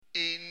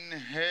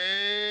Inhale,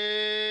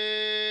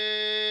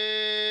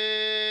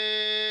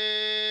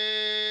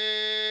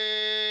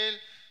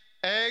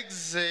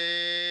 exhale.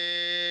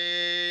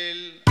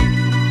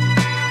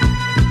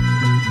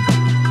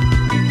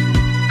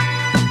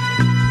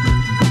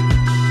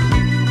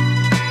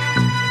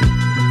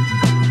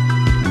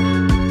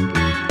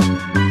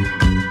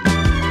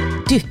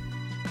 Du,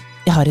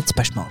 jeg har et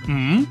spørsmål.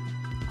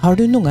 Har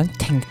du noen gang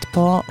tenkt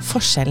på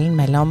forskjellen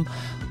mellom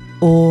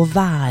å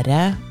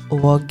være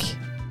og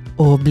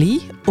å bli,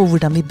 og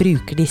hvordan vi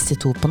bruker disse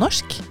to på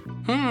norsk?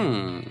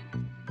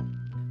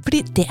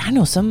 Fordi det er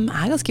noe som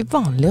er ganske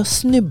vanlig å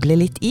snuble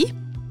litt i.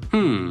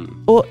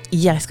 Og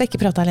jeg skal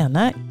ikke prate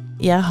alene.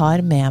 Jeg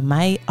har med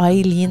meg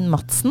Eileen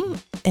Madsen,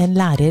 en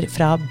lærer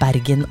fra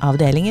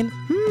Bergen-avdelingen.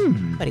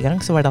 Forrige gang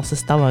så var det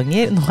altså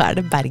Stavanger, nå er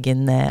det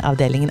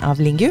Bergen-avdelingen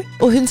av Lingu.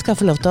 Og hun skal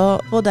få lov til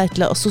å få deg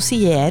til å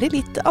assosiere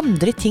litt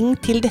andre ting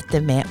til dette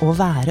med å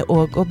være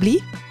og å bli,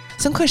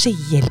 som kanskje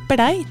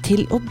hjelper deg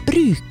til å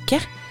bruke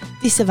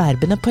disse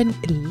verbene på en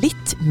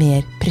litt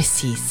mer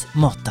presis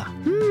måte.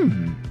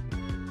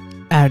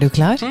 Er du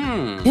klar?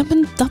 Ja,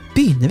 men da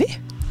begynner vi.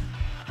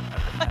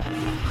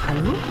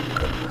 Hallo?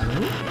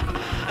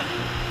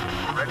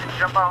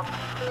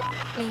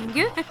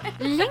 Lingu?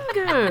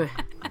 Lingu!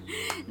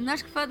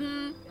 Norsk for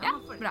den. Ja,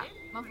 bra.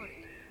 Man får det.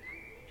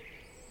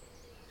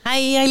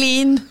 Hei,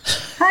 Eileen.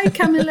 Hei,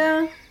 Camilla.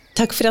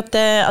 Takk for at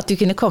du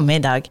kunne komme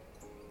i dag.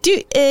 Du,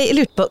 jeg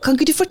lurte på, kan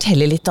ikke du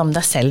fortelle litt om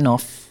deg selv nå,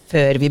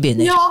 før vi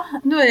begynner? Ja,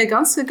 nå er jeg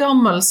ganske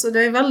gammel, så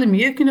det er veldig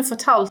mye jeg kunne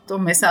fortalt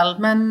om meg selv,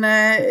 men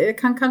jeg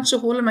kan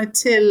kanskje holde meg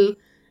til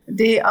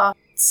det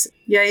at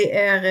jeg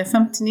er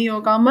 59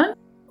 år gammel,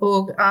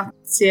 og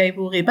at jeg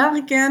bor i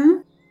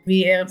Bergen.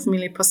 Vi er en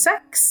familie på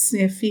 6,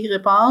 vi er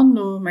 4 barn,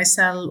 og meg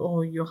selv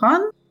og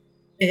Johan.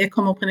 Jeg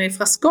kommer opprinnelig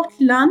fra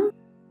Skottland,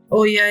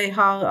 og jeg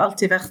har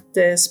alltid vært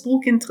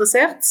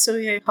språkinteressert, så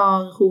jeg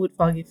har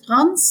hovedfag i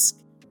fransk,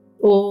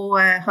 og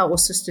har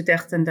også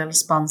studert en del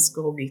spansk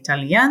og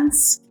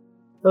italiensk.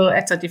 Og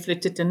etter at jeg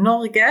flyttet til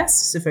Norge,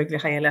 så selvfølgelig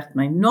har jeg lært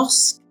meg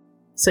norsk,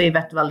 så jeg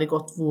vet veldig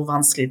godt hvor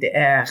vanskelig det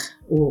er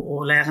å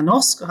lære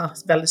norsk, og har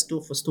veldig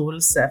stor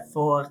forståelse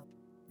for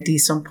de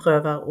som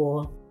prøver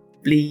å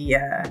bli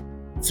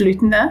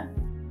flytende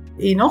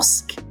i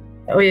norsk.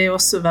 Og jeg er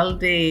også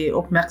veldig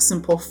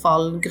oppmerksom på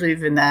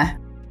fallgruvene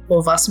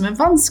og hva som er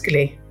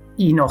vanskelig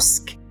i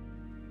norsk.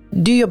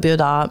 Du jobber jo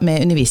da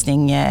med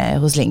undervisning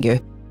hos Lingu.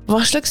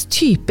 Hva slags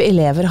type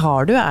elever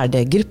har du? Er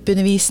det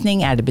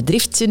gruppeundervisning? Er det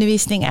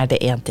bedriftsundervisning? Er det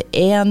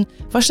 1-til-1?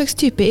 Hva slags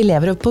type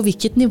elever og på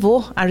hvilket nivå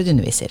er det du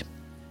underviser?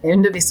 Jeg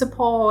underviser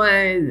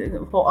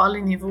på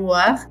alle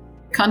nivåer.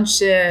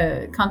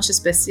 Kanskje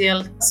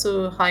spesielt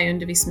så har jeg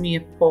undervist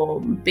mye på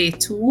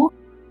B2,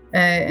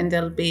 en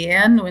del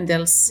B1 og en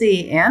del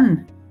C1.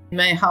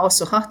 Men jeg har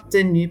også hatt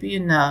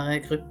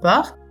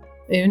nybegynnergrupper.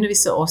 Jeg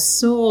underviser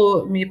også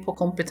mye på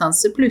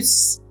kompetanse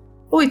pluss.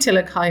 Og i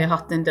tillegg har jeg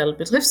hatt en del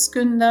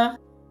bedriftskunder.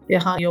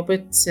 Jeg har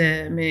jobbet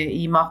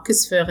i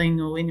markedsføring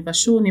og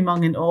innovasjon i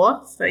mange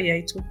år, før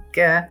jeg tok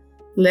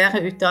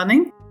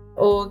lærerutdanning.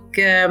 Og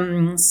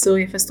så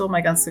jeg forstår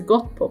meg ganske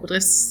godt på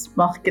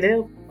bedriftsmarkedet.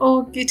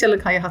 Og i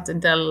tillegg har jeg hatt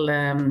en del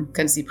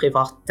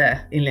private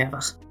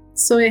elever.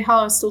 Så jeg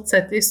har stort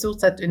sett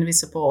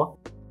underviser på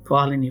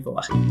alle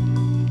nivåer.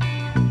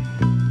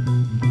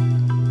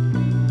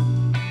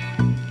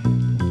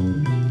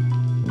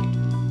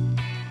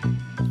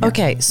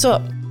 Ok,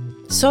 så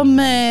som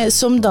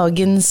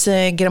dagens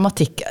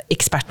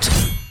grammatikkekspert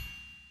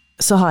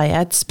så har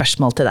jeg et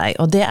spørsmål til deg,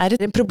 og det er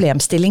en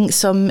problemstilling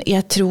som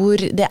jeg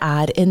tror det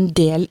er en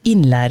del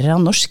innlærere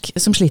av norsk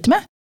som sliter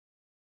med.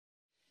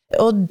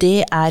 Og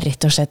det er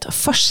rett og slett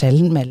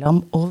forskjellen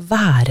mellom å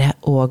være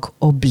og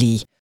å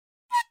bli.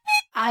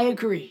 I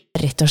agree.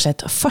 Rett og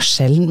slett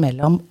forskjellen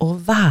mellom å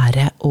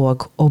være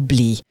og å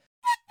bli.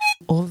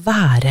 Å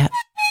være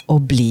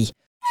og bli.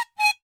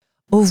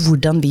 Og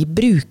hvordan vi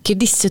bruker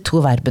disse to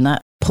verbene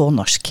på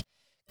norsk.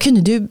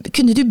 Kunne du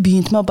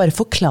begynt med å bare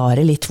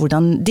forklare litt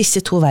hvordan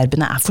disse to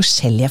verbene er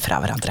forskjellige fra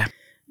hverandre?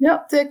 Ja,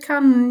 det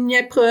kan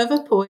jeg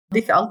prøve på. Det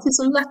er ikke alltid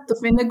så lett å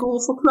finne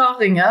gode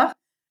forklaringer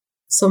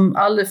som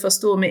alle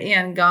forstår med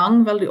en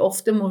gang. Veldig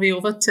ofte må vi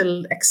over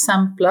til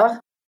eksempler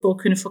for å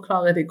kunne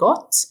forklare det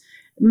godt.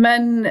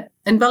 Men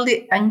en veldig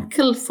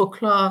enkel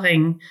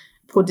forklaring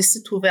på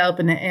disse to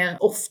verbene er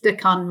ofte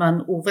kan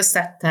man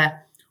oversette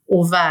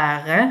å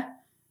være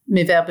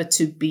med verbet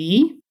to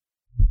be.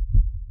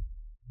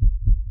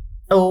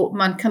 Og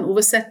man kan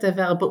oversette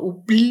verbet å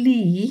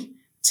bli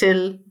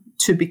til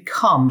to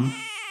become.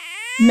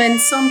 Men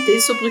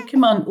samtidig så bruker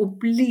man å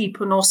bli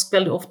på norsk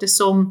veldig ofte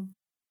som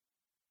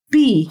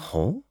be.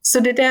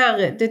 Så det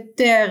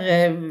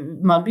der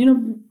man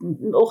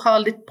begynner å ha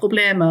litt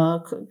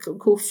problemer.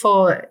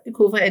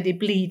 Hvorfor er det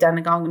bli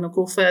denne gangen, og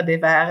hvorfor er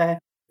det være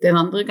den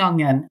andre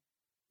gangen?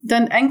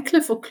 Den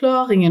enkle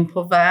forklaringen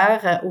på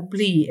være og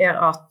bli er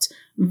at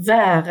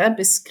være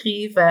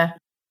beskriver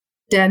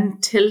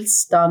den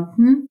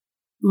tilstanden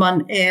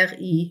man er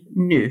i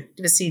nå.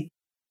 Det vil si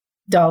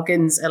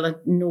dagens eller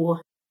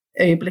nå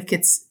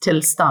øyeblikkets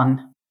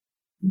tilstand.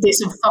 Det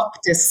som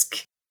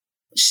faktisk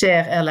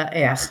skjer eller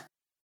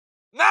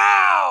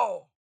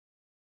Now!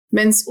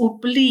 Mens å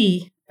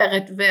bli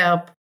et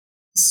verb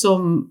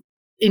som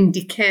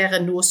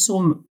indikerer noe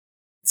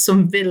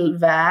som vil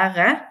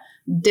være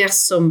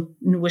dersom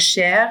noe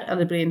skjer,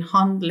 eller det blir en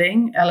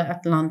handling, eller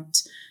et eller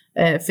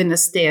annet finner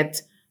sted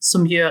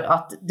som gjør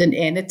at den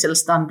ene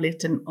tilstand blir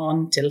til en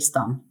annen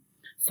tilstand.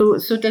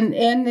 Så det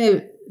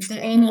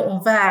ene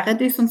å være,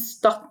 det sånn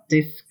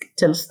statisk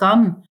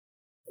tilstand,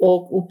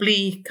 og å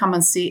bli, kan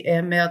man si,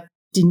 mer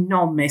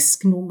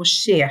dynamisk. Noe må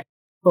skje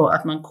for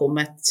at man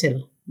kommer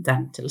til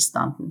den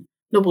tilstanden.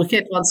 Nå bruker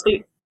jeg et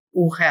vanskelig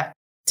ord her,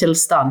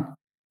 tilstand.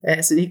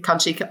 Så det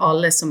kanskje ikke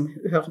alle som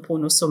hører på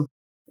noe som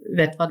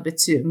vet hva det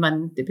betyr,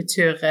 men det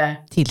betyr...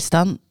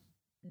 Tilstand,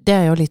 det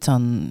jo litt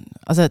sånn,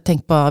 altså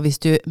tenk på hvis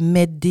du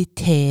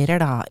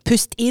mediterer da,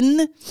 pust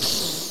inn,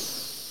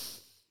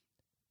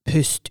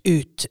 pust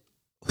ut.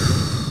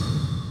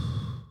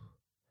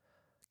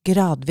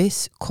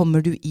 Gradvis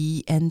kommer du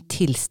i en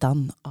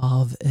tilstand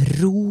av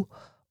ro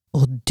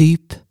og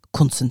dyp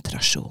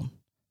konsentrasjon.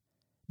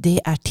 Det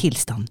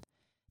tilstand.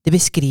 Det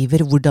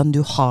beskriver hvordan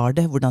du har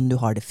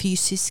det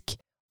fysisk,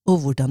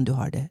 og hvordan du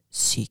har det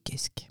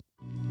psykisk.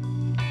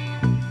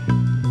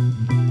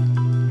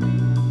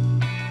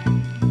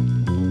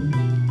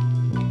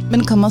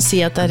 Men kan man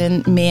si at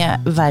det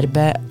med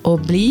verbet å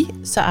bli,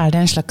 så det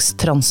en slags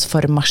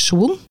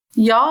transformasjon?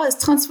 Ja,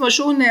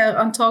 transformasjon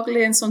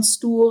antagelig en sånn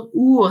stor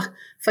ord,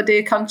 for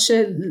det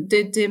kanskje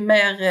det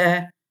mer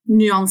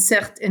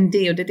nyansert enn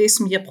det, og det det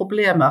som gir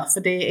problemer,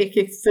 for det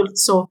ikke fullt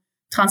så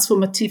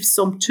transformativt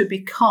som to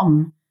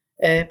become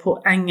på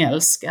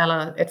engelsk,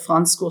 eller et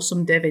fransk ord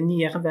som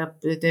devenir,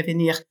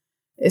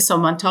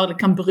 som antagelig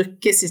kan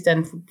brukes I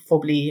stedet for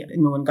å bli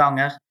noen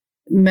ganger.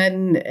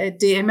 Men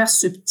det mer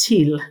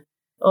subtil,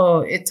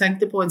 og jeg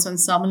tenkte på en sånn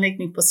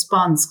sammenligning på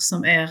spansk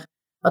som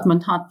at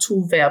man har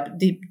to verb.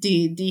 De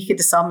ikke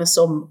det samme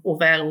som å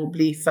være og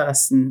bli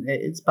forresten,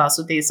 bare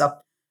så det sagt.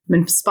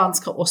 Men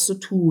spansk har også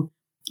to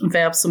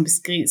verb som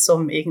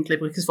egentlig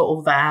brukes for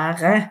å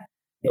være.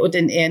 Og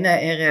den ene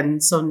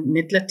en sånn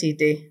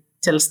midlertidig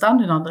tilstand,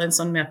 den andre en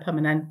sånn mer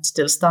permanent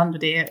tilstand,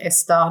 og det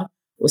estar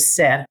og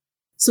ser.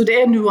 Så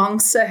det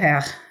nuanser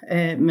her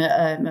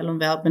mellom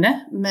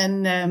verbene,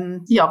 men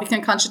ja, vi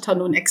kan kanskje ta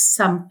noen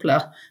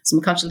eksempler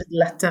som kanskje litt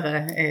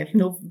lettere.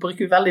 Nå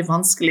bruker vi veldig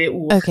vanskelige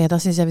ord. Ok, da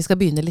synes jeg vi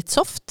skal begynne litt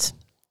soft.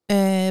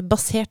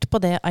 Basert på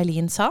det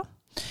Eileen sa,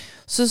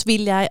 så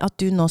vil jeg at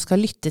du nå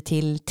skal lytte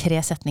til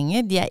 3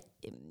 setninger. De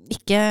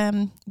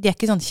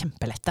ikke sånn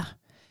kjempelette,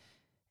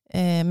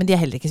 men de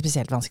heller ikke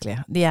spesielt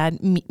vanskelige. De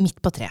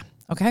midt på 3,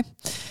 ok?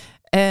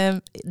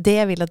 Det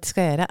jeg vil at du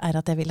skal gjøre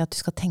at jeg vil at du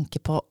skal tenke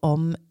på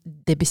om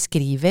det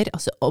beskriver,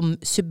 altså om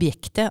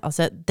subjektet,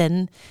 altså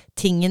den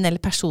tingen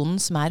eller personen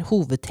som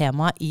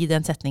hovedtema I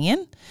den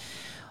setningen,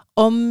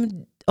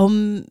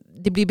 om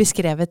det blir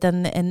beskrevet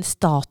en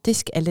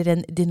statisk eller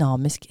en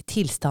dynamisk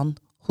tilstand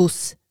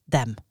hos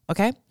dem,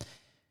 ok?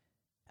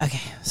 Ok,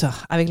 så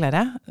vi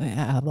klare?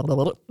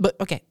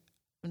 Ok,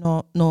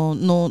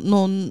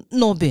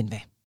 nå begynner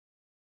vi.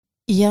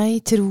 Jeg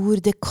tror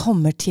det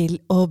kommer til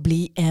å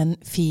bli en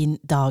fin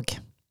dag.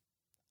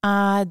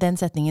 Den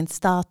setningen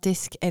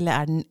statisk,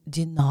 eller den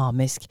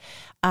dynamisk?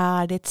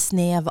 Det et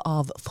snev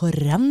av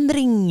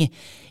forandring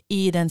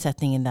I den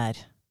setningen der?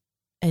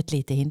 Et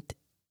lite hint.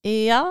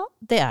 Ja,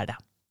 det det.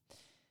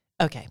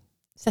 Ok,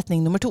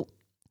 setning nummer 2.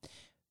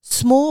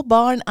 Små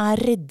barn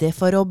redde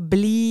for å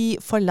bli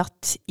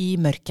forlatt I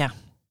mørket.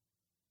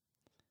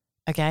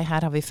 Ok,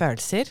 her har vi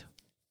følelser.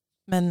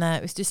 Men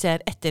hvis du ser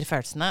etter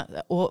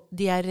følelsene, og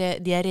de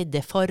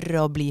redde for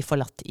å bli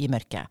forlatt I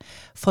mørket.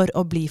 For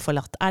å bli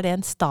forlatt, det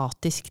en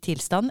statisk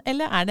tilstand,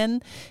 eller det en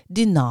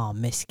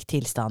dynamisk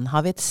tilstand?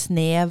 Har vi et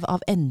snev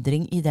av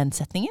endring I den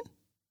setningen?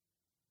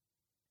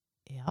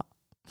 Ja.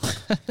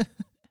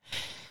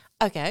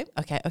 Ok.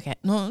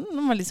 Nå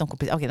var det litt sånn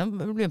komplisert. Ok, nå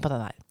blir vi på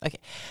den her. Ok.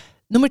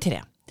 Nummer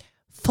 3.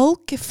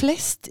 Folk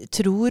flest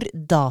tror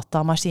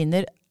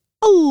datamaskiner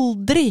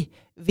aldri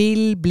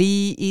vil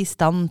bli I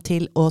stand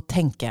til å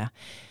tenke.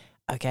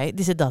 Ok,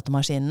 disse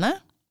datamaskinene,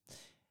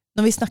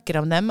 når vi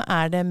snakker om dem,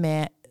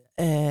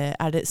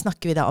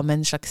 snakker vi da om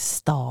en slags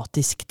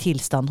statisk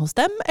tilstand hos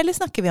dem, eller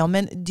snakker vi om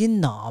en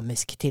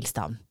dynamisk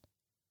tilstand?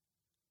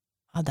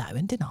 Ja, det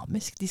jo en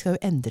dynamisk. De skal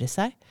jo endre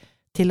seg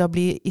til å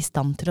bli I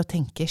stand til å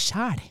tenke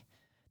selv,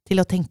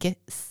 til å tenke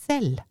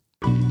selv.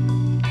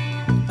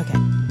 Ok.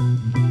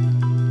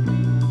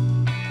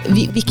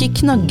 Hvilke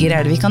knagger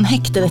det vi kan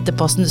hekte dette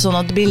på, sånn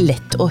at det blir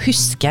lett å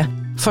huske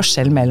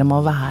forskjellen mellom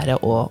å være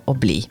og å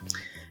bli?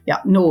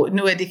 Ja, nå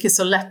det ikke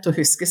så lett å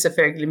huske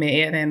selvfølgelig med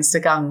en eneste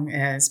gang,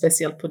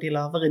 spesielt på de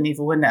lavere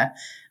nivåene.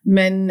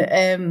 Men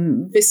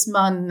hvis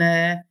man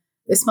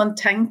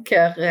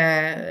tenker,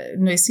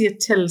 når jeg sier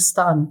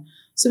tilstand,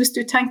 så hvis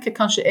du tenker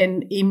kanskje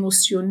en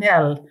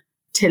emosjonell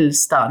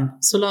tilstand,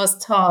 så la oss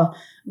ta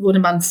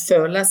hvordan man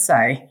føler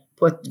seg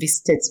på et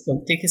visst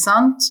tidspunkt, ikke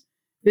sant?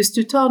 Hvis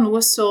du tar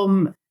noe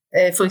som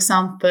for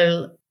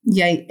eksempel,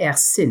 jeg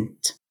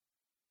sint.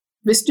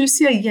 Hvis du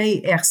sier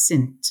jeg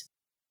sint,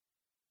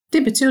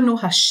 det betyr noe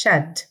har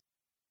skjedd.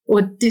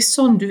 Og det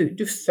sånn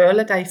du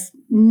føler deg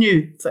nå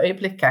for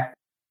øyeblikket.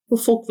 Og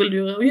folk vil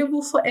lure, ja,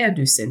 hvorfor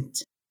du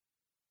sint?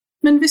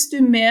 Men hvis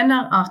du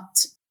mener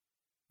at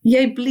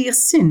jeg blir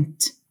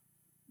sint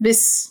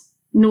hvis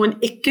noen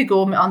ikke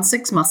går med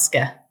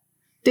ansiktsmaske,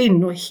 det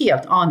noe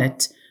helt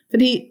annet.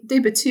 Fordi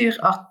det betyr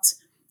at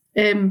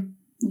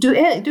du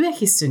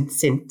ikke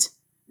sint,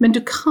 men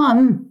du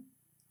kan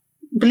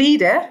bli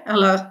det,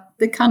 eller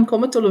det kan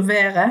komme til å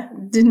være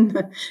din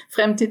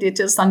fremtidige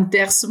tilstand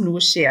dersom noe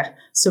skjer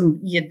som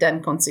gir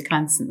den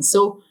konsekvensen.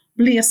 Så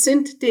blir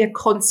sint, det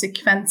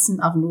konsekvensen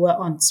av noe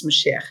annet som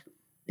skjer.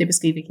 Det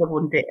beskriver ikke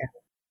hvordan det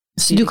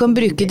Så du kan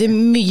bruke det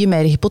mye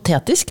mer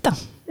hypotetisk da?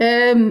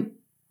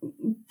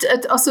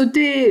 Altså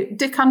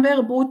det kan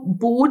være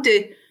både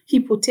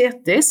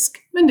hypotetisk,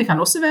 men det kan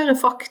også være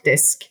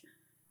faktisk.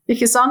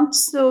 Ikke sant?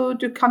 Så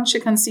du kanskje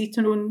kan si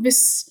til noen,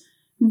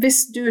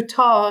 hvis du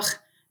tar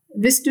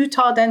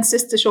den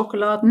siste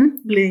sjokoladen,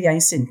 blir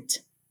jeg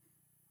sint.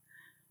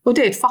 Og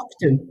det et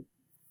faktum.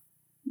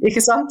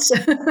 Ikke sant?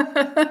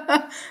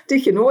 Det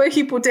ikke noe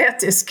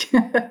hypotetisk.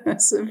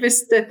 Så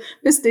hvis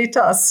det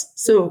tas,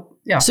 så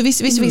ja. Så hvis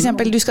for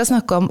eksempel du skal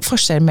snakke om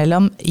forskjell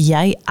mellom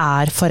jeg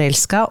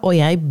forelsket og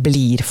jeg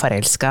blir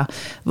forelsket,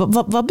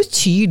 hva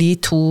betyr de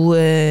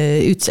to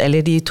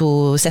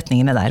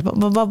setningene der?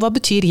 Hva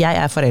betyr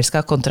jeg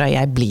forelsket kontra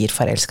jeg blir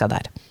forelsket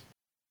der?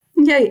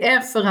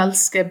 Jeg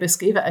forelsket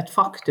beskriver et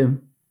faktum,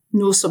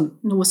 noe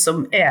som nå,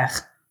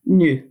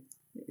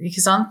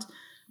 ikke sant?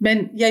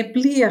 Men jeg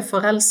blir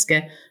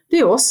forelsket,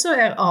 det også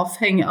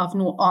avhengig av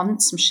noe annet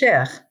som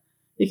skjer,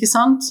 ikke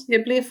sant?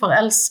 Jeg blir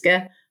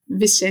forelsket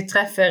hvis jeg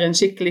treffer en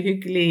skikkelig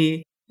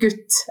hyggelig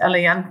gutt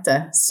eller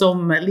jente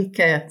som jeg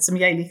liker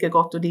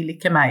godt og de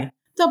liker meg.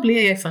 Da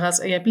blir jeg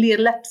forelsket, jeg blir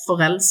lett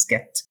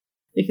forelsket,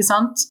 ikke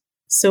sant?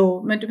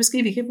 Men du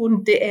beskriver ikke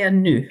hvordan det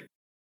nå,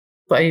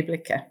 på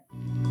øyeblikket.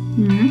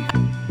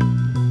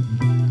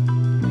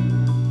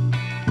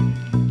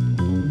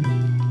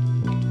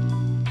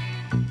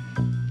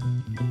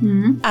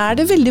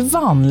 Det veldig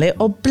vanlig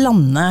å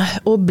blande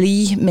og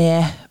bli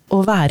med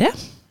å være?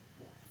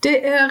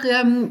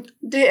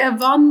 Det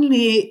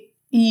vanlig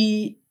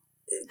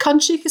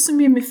kanskje ikke så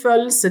mye med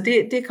følelse,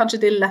 det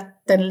kanskje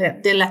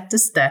det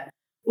letteste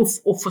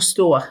å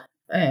forstå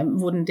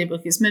hvordan det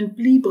brukes, men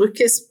bli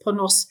brukes på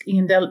norsk i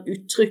en del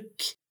uttrykk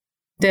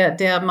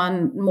der man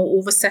må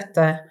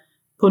oversette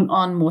på en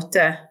annen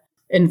måte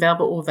enn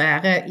verbet å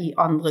være i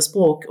andre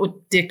språk, og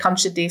det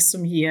kanskje det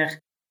som gir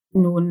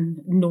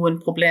noen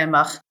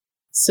problemer.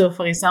 Så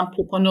for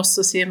eksempel på norsk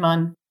så sier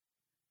man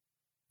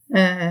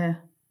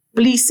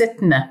bli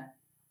sittende.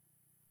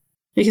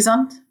 Ikke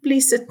sant?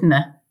 Bli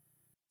sittende.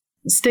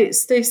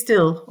 Stay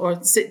still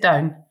or sit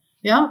down.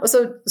 Ja,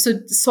 så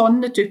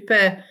sånne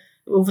type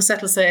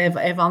oversettelser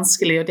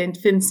vanskelig, og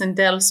det finnes en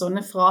del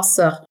sånne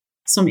fraser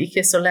som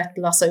ikke så lett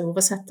lar seg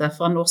oversette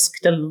fra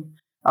norsk til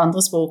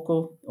andre språk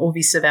og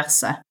vice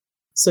versa.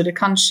 Så det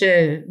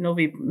kanskje når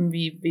vi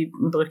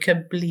bruker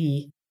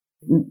bli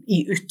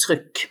i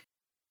uttrykk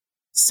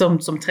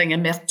som trenger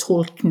mer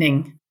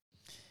tolkning.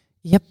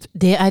 Jepp,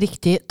 det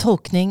riktig.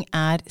 Tolkning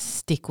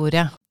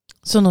stikkordet.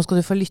 Så nå skal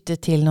du få lytte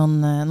til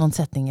noen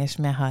setninger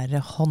som jeg har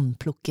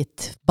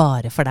håndplukket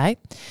bare for deg.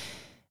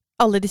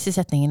 Alle disse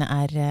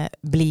setningene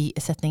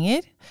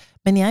bli-setninger,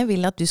 men jeg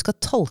vil at du skal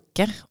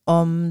tolke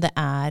om det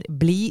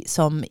bli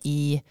som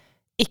i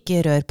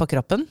ikke rør på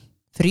kroppen,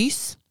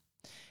 frys,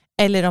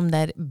 eller om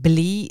det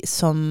bli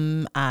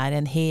som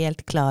en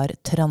helt klar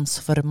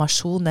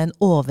transformasjon, en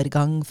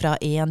overgang fra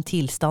en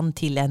tilstand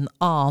til en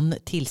annen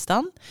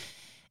tilstand,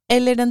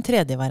 eller den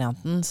tredje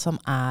varianten som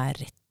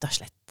rett og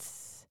slett,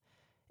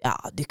 ja,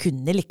 du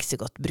kunne like så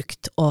godt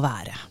brukt å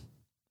være.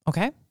 Ok?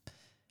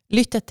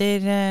 Lytt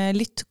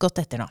godt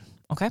etter nå,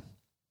 ok?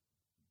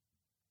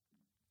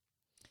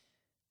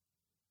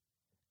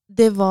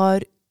 Det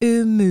var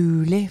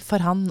umulig for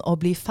han å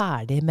bli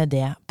ferdig med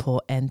det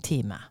på en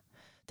time.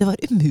 Det var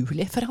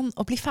umulig for han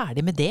å bli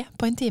ferdig med det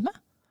på en time.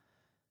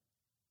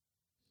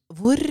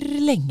 Hvor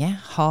lenge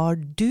har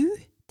du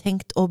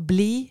tenkt å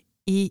bli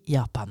i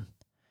Japan?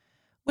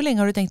 Hvor lenge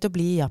har du tenkt å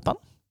bli i Japan?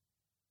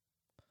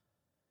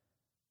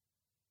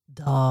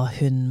 Da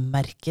hun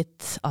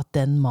merket at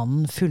den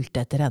mannen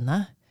fulgte etter henne,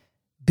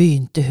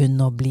 begynte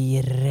hun å bli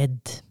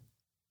redd.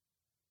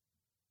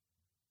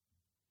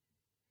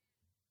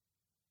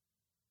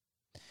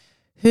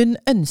 Hun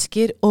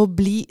ønsker å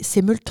bli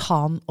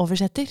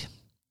simultanoversetter.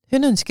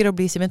 Hun ønsker å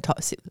bli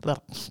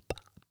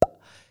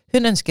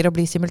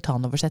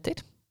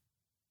simultanoversetter.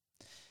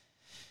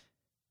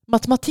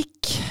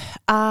 Matematikk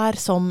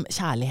som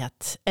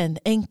kjærlighet. En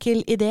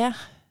enkel idé,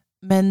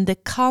 men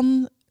det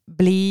kan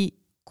bli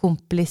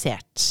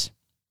komplisert.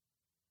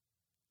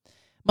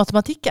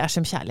 Matematikk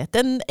som kjærlighet.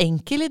 En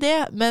enkel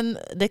idé, men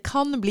det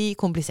kan bli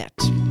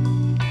komplisert.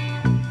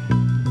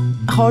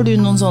 Har du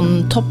noen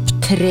sånn topp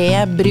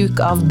 3 bruk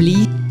av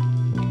bli?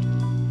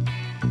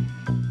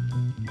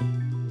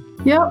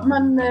 Ja,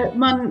 man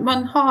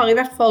har i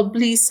hvert fall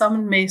bli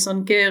sammen med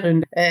sånn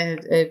g-runde,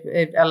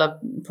 eller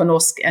på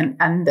norsk en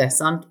ende,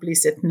 sant? Bli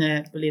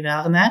sittende, bli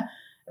værende.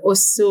 Og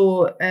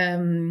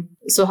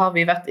så har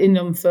vi vært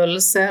innom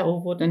følelse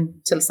og hvordan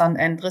tilstand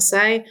endrer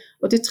seg.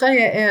 Og det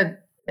tredje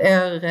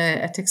er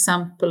et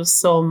eksempel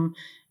som,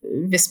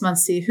 hvis man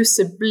sier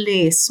huset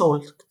ble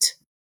solgt.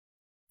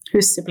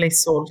 Huset ble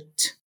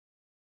solgt.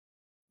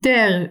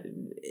 Der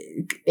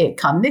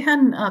kan det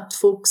hende at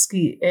folk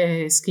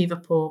skriver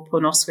på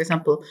norsk, for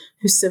eksempel,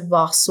 huset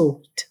var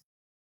solgt.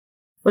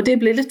 Og det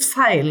blir litt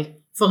feil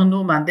for en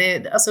nordmann.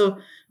 Altså,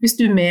 hvis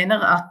du mener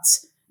at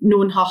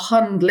noen har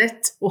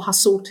handlet og har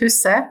solgt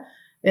huset,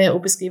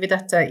 og beskriver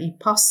dette i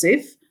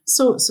passiv,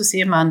 så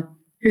sier man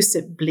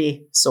huset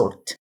ble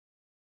solgt.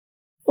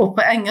 Og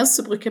på engelsk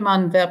så bruker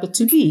man verbet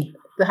to be.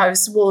 The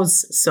house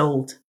was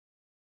sold.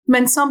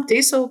 Men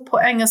samtidig så på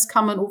engelsk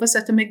kan man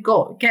oversette med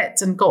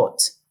get and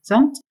got.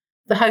 Sant?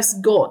 The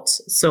house got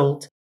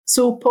sold.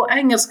 Så på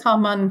engelsk har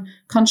man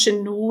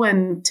kanskje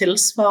noen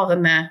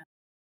tilsvarende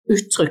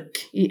uttrykk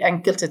i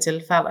enkelte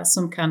tilfeller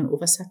som kan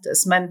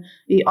oversettes. Men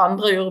i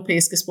andre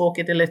europeiske språk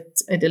er det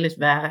litt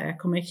verre. Jeg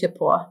kommer ikke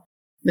på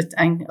litt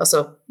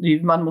altså,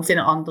 man må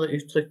finne andre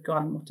uttrykk og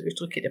man måtte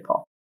uttrykke det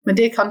på. Men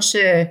det er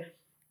kanskje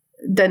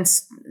det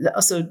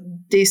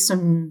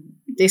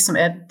som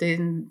er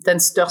den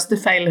største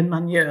feilen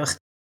man gjør,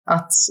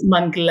 at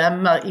man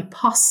glemmer i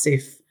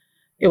passiv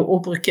å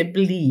bruke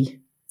bli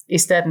i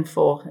stedet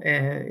for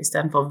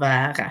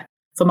være.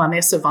 For man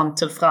er så vant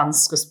til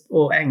fransk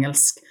og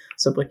engelsk,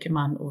 så bruker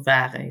man å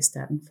være i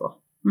stedet for.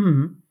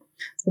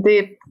 Så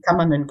det kan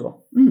man unngå.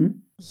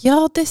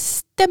 Ja, det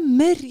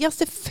stemmer. Ja,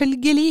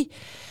 selvfølgelig.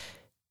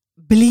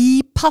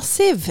 Bli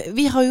passiv.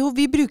 Vi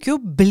bruker jo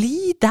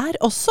bli der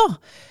også.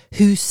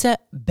 Huset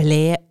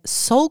ble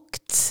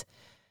solgt.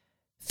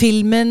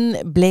 Filmen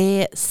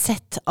ble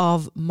sett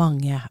av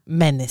mange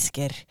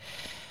mennesker.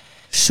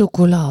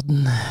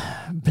 Sjokoladen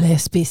ble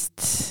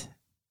spist.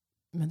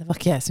 Men det var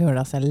ikke jeg som gjorde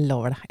det, så jeg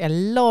lover det. Jeg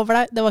lover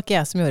deg, det var ikke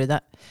jeg som gjorde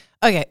det.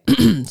 Ok,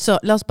 så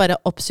la oss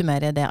bare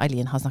oppsummere det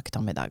Eileen har snakket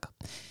om i dag.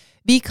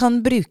 Vi kan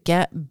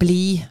bruke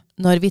bli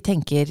når vi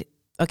tenker,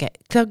 ok,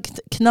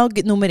 knagg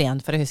nummer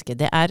 1 for å huske,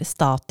 det er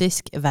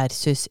statisk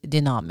versus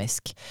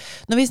dynamisk.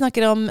 Når vi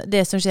snakker om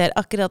det som skjer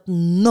akkurat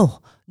nå,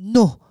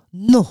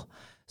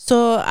 så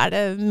er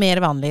det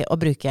mer vanlig å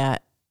bruke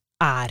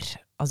er.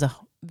 Altså,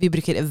 vi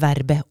bruker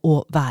verbet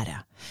å være.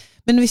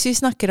 Men hvis vi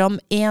snakker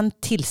om en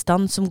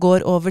tilstand som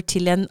går over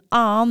til en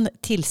annen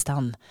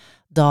tilstand,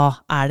 da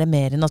er det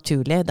mer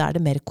naturlig, da er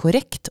det mer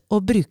korrekt å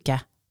bruke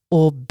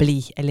å bli,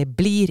 eller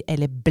blir,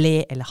 eller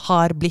ble, eller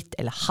har blitt,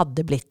 eller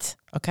hadde blitt.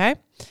 Ok?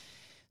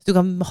 Så du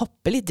kan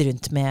hoppe litt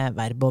rundt med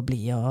verbet å bli,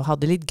 og ha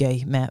det litt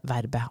gøy med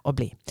verbet å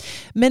bli.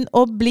 Men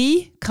å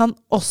bli kan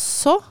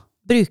også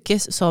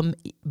brukes som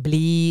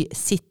bli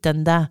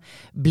sittende,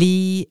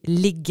 bli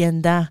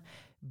liggende,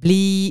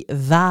 bli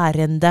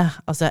værende,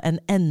 altså en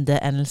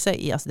endeendelse,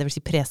 altså det vil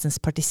si presens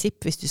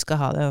partisipp, hvis du skal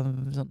ha det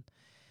sånn,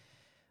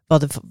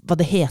 hva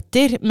det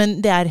heter,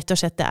 men det er rett og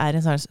slett, det er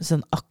en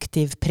sånn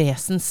aktiv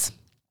presens.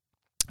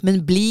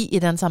 Men bli i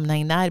den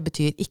sammenhengen der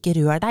betyr ikke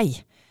rør deg.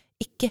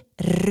 Ikke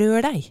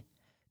rør deg.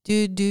 Du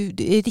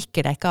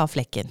rikker deg ikke av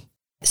flekken.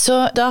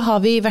 Så da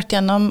har vi vært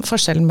gjennom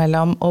forskjellen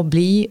mellom å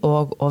bli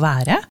og å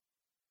være.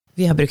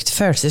 Vi har brukt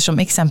følelser som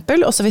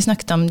eksempel, og så har vi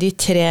snakket om de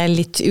 3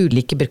 litt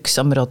ulike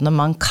bruksområdene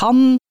man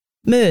kan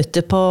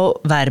møte på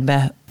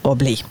verbet å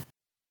bli.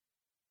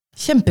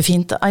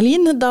 Kjempefint,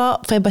 Eileen.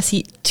 Da får jeg bare si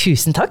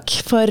tusen takk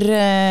for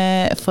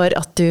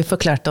at du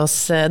forklarte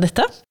oss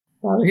dette.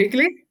 Det var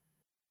hyggelig.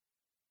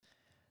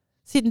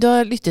 Siden du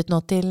har lyttet nå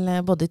til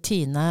både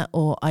Tine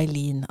og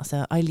Eileen,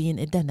 altså Eileen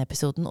i denne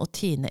episoden og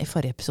Tine i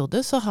forrige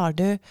episode, så har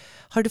du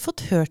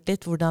fått hørt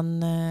litt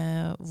hvordan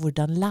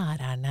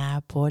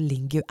lærerne på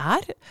Lingu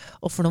er,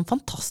 og for noen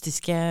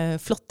fantastiske,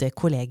 flotte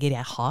kolleger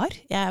jeg har.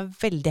 Jeg er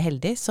veldig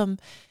heldig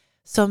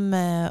som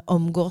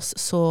omgås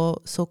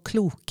så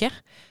kloke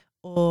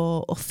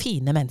og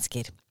fine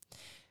mennesker.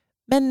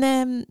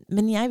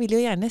 Men jeg vil jo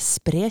gjerne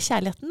spre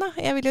kjærligheten da.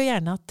 Jeg vil jo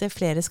gjerne at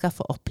flere skal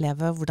få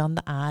oppleve hvordan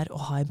det er å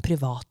ha en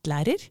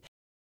privatlærer.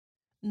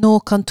 Nå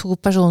kan 2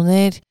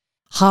 personer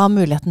ha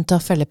muligheten til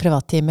å følge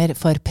privattimer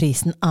for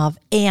prisen av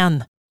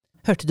 1.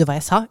 Hørte du hva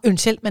jeg sa?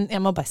 Unnskyld, men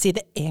jeg må bare si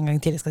det en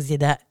gang til. Jeg skal si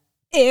det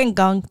en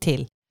gang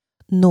til.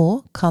 Nå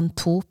kan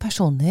 2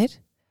 personer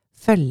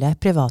følge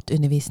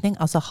privatundervisning,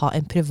 altså ha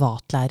en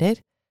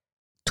privatlærer.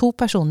 2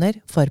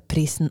 personer for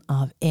prisen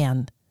av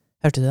 1.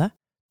 Hørte du det?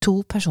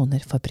 2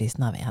 personer for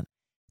prisen av 1.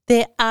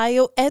 Det er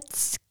jo et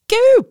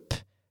skup!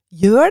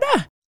 Gjør det!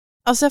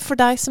 Altså for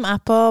deg som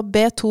er på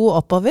B2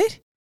 oppover,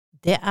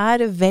 det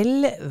er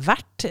vel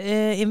verdt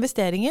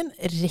investeringen,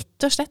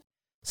 rett og slett.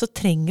 Så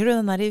trenger du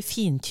den der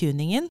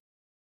fintuningen.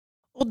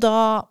 Og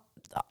da,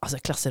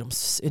 altså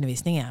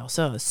klasseromsundervisning er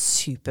også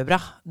superbra.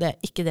 Det er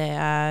ikke det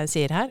jeg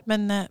sier her,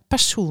 men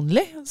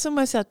personlig så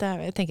må jeg si at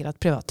jeg tenker at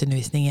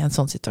privatundervisning i en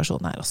sånn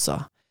situasjon er også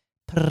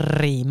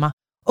prima.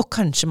 Og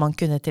kanskje man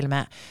kunne til og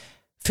med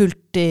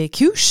fulgt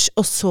kurs,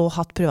 og så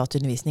hatt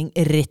privatundervisning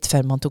rett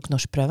før man tok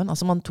norskprøven.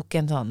 Altså man tok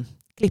en sånn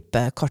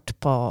klippekort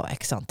på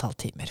x antall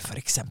timer, for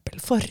eksempel.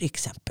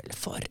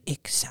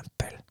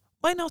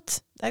 Why not?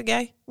 Det er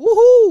gøy.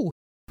 Woohoo!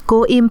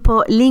 gå inn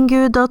på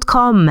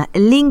lingu.com,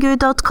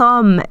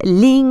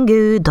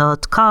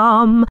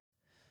 lingu.com.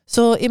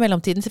 Så i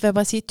mellomtiden så får jeg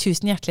bare si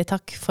tusen hjertelig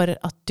takk for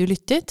at du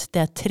lyttet.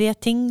 Det 3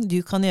 ting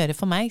du kan gjøre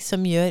for meg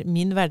som gjør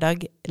min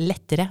hverdag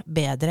lettere,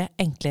 bedre,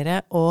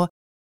 enklere, og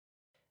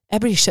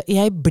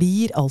jeg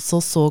blir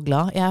altså så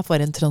glad. Jeg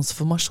får en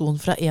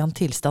transformasjon fra en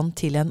tilstand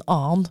til en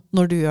annen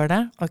når du gjør det.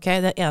 Ok,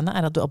 det ene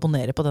at du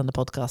abonnerer på denne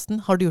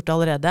podcasten. Har du gjort det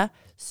allerede?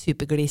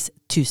 Superglis,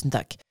 tusen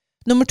takk.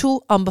 Nummer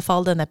 2,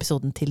 anbefal denne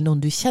episoden til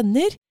noen du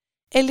kjenner,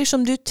 eller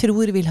som du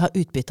tror vil ha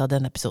utbytte av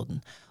denne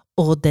episoden.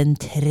 Og den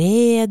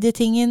 3.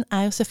 tingen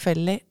jo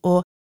selvfølgelig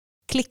å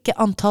klikke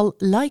antall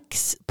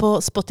likes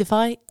på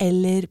Spotify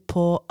eller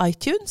på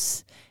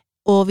iTunes.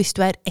 Og hvis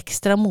du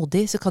ekstra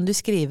modig, så kan du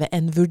skrive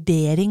en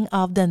vurdering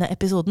av denne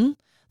episoden.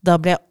 Da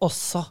blir jeg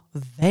også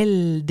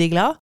veldig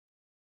glad.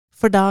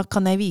 For da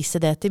kan jeg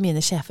vise det til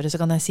mine sjefer, og så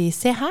kan jeg si,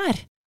 se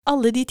her,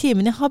 alle de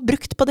timene jeg har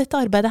brukt på dette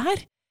arbeidet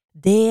her,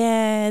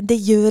 det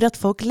gjør at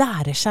folk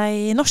lærer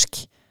seg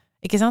norsk.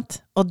 Ikke sant?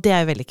 Og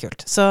det veldig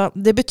kult. Så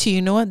det betyr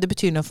noe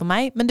for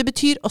meg, men det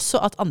betyr også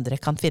at andre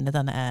kan finne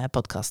denne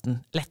podcasten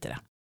lettere.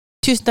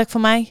 Tusen takk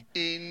for meg.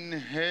 Inhale,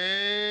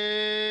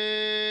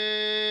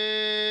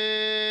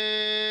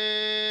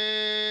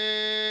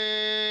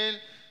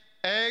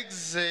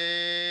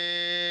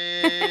 exhale.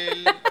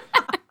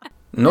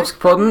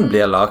 Norskpodden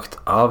blir lagt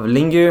av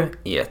Lingu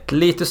i et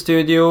lite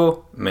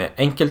studio med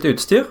enkelt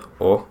utstyr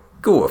og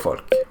gode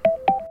folk.